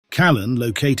Callan,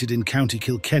 located in County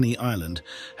Kilkenny, Ireland,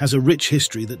 has a rich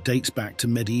history that dates back to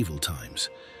medieval times.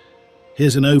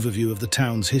 Here's an overview of the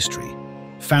town's history.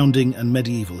 Founding and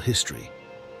medieval history.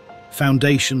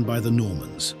 Foundation by the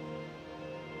Normans.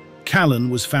 Callan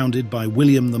was founded by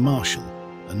William the Marshal,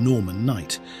 a Norman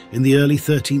knight, in the early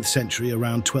 13th century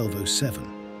around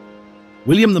 1207.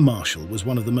 William the Marshal was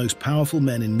one of the most powerful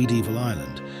men in medieval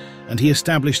Ireland, and he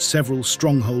established several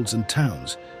strongholds and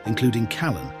towns, including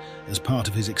Callan, as part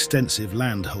of his extensive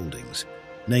land holdings.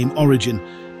 Name origin: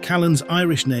 Callan's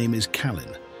Irish name is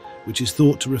Callan, which is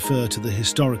thought to refer to the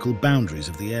historical boundaries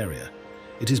of the area.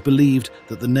 It is believed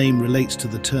that the name relates to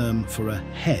the term for a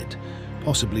head,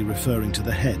 possibly referring to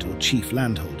the head or chief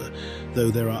landholder, though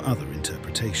there are other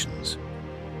interpretations.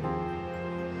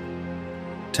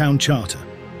 Town Charter.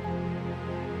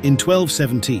 In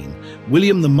 1217,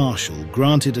 William the Marshal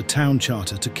granted a town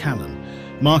charter to Callan,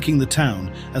 marking the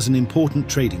town as an important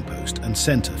trading post and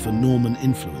centre for Norman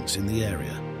influence in the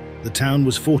area. The town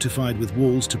was fortified with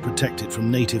walls to protect it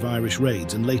from native Irish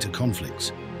raids and later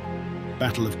conflicts.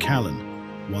 Battle of Callan,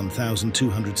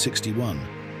 1261.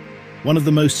 One of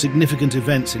the most significant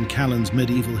events in Callan's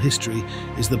medieval history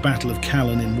is the Battle of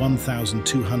Callan in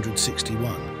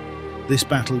 1261. This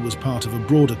battle was part of a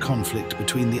broader conflict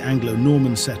between the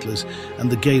Anglo-Norman settlers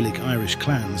and the Gaelic Irish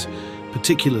clans,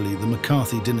 particularly the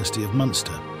McCarthy dynasty of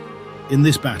Munster. In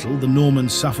this battle, the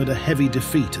Normans suffered a heavy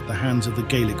defeat at the hands of the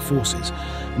Gaelic forces,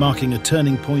 marking a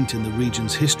turning point in the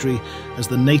region's history as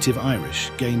the native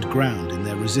Irish gained ground in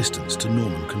their resistance to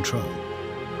Norman control.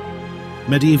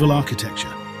 Medieval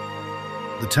architecture.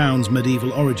 The town's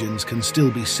medieval origins can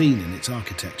still be seen in its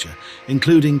architecture,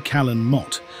 including Callan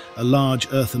Motte, a large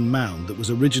earthen mound that was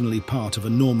originally part of a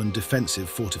Norman defensive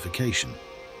fortification.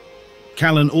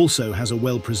 Callan also has a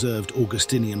well-preserved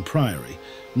Augustinian priory,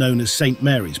 known as St.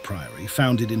 Mary's Priory,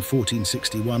 founded in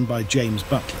 1461 by James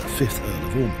Butler, 5th Earl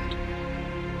of Ormond.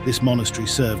 This monastery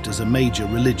served as a major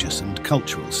religious and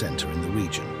cultural centre in the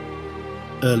region.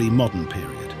 Early modern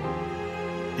period.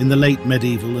 In the late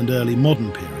medieval and early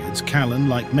modern periods, Callan,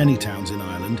 like many towns in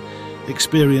Ireland,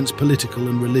 experienced political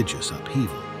and religious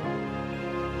upheaval.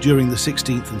 During the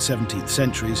 16th and 17th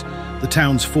centuries, the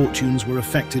town's fortunes were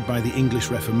affected by the English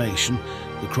Reformation,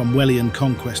 the Cromwellian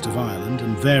conquest of Ireland,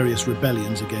 and various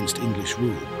rebellions against English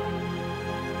rule.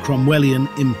 Cromwellian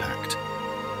impact.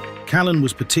 Callan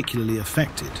was particularly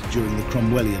affected during the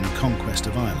Cromwellian conquest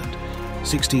of Ireland,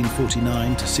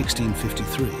 1649 to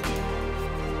 1653.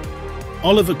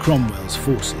 Oliver Cromwell's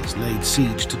forces laid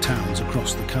siege to towns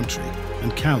across the country,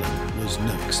 and Callan was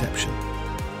no exception.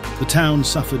 The town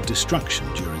suffered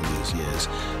destruction during these years,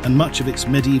 and much of its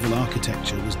medieval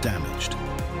architecture was damaged.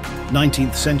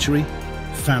 19th century,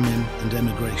 famine and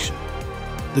emigration.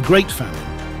 The Great Famine,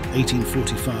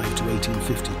 1845 to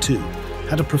 1852,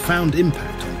 had a profound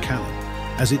impact on Callan,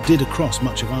 as it did across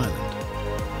much of Ireland.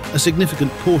 A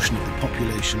significant portion of the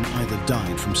population either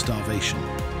died from starvation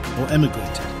or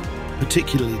emigrated,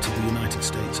 particularly to the United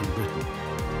States and Britain.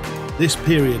 This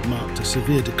period marked a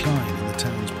severe decline in the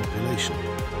town's population.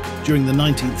 During the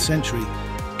 19th century,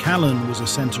 Callan was a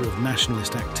centre of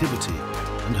nationalist activity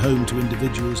and home to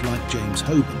individuals like James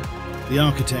Hoban, the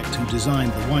architect who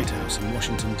designed the White House in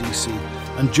Washington, D.C.,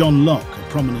 and John Locke, a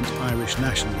prominent Irish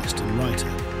nationalist and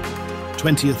writer.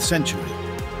 20th century,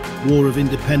 War of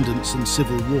Independence and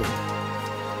Civil War.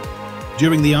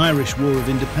 During the Irish War of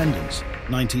Independence,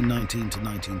 1919 to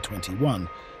 1921,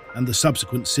 and the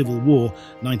subsequent Civil War,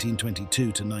 1922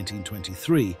 to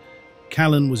 1923,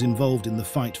 Callan was involved in the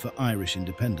fight for Irish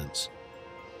independence.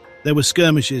 There were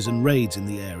skirmishes and raids in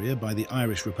the area by the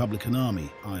Irish Republican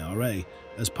Army, IRA,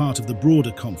 as part of the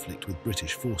broader conflict with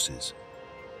British forces.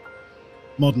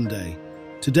 Modern day.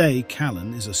 Today,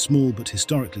 Callan is a small but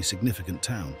historically significant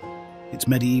town. Its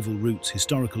medieval roots,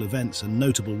 historical events, and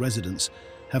notable residents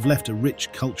have left a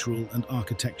rich cultural and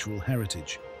architectural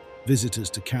heritage. Visitors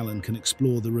to Callan can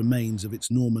explore the remains of its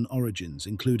Norman origins,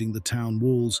 including the town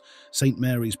walls, St.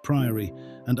 Mary's Priory,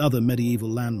 and other medieval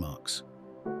landmarks.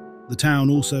 The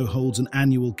town also holds an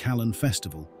annual Callan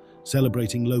Festival,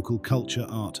 celebrating local culture,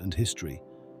 art, and history.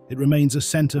 It remains a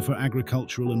centre for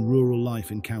agricultural and rural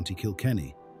life in County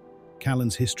Kilkenny.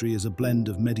 Callan's history is a blend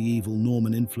of medieval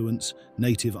Norman influence,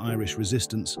 native Irish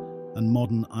resistance, and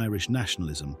modern Irish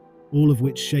nationalism, all of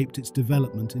which shaped its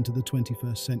development into the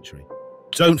 21st century.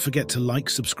 Don't forget to like,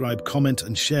 subscribe, comment,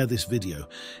 and share this video.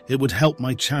 It would help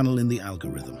my channel in the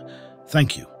algorithm.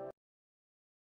 Thank you.